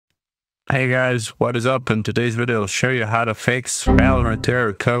Hey guys, what is up? In today's video, I'll show you how to fix Valorant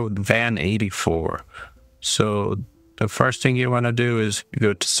error code van84. So the first thing you want to do is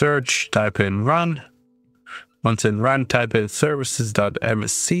go to search, type in run. Once in run, type in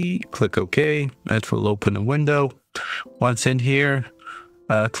services.msc, click OK. It will open a window. Once in here,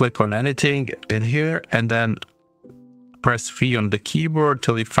 click on anything in here and then press V on the keyboard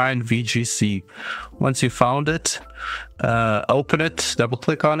till you find VGC. Once you found it, open it, double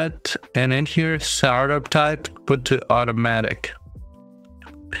click on it, and in here, startup type, put to automatic.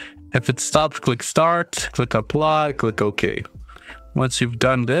 If it stops, click start, click apply, click OK. Once you've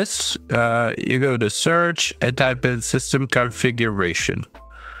done this, you go to search and type in system configuration.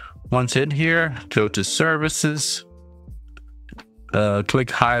 Once in here, go to services, click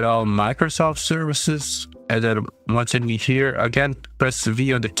hide all Microsoft services. And then once in here, again, press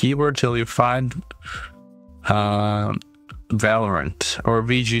V on the keyboard till you find Valorant or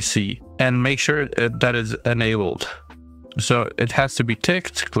VGC and make sure that is enabled. So it has to be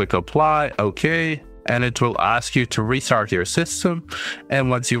ticked, click apply, OK, and it will ask you to restart your system. And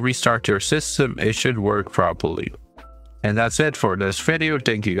once you restart your system, it should work properly. And that's it for this video.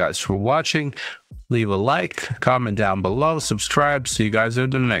 Thank you guys for watching. Leave a like, comment down below, subscribe. See you guys in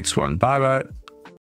the next one. Bye bye.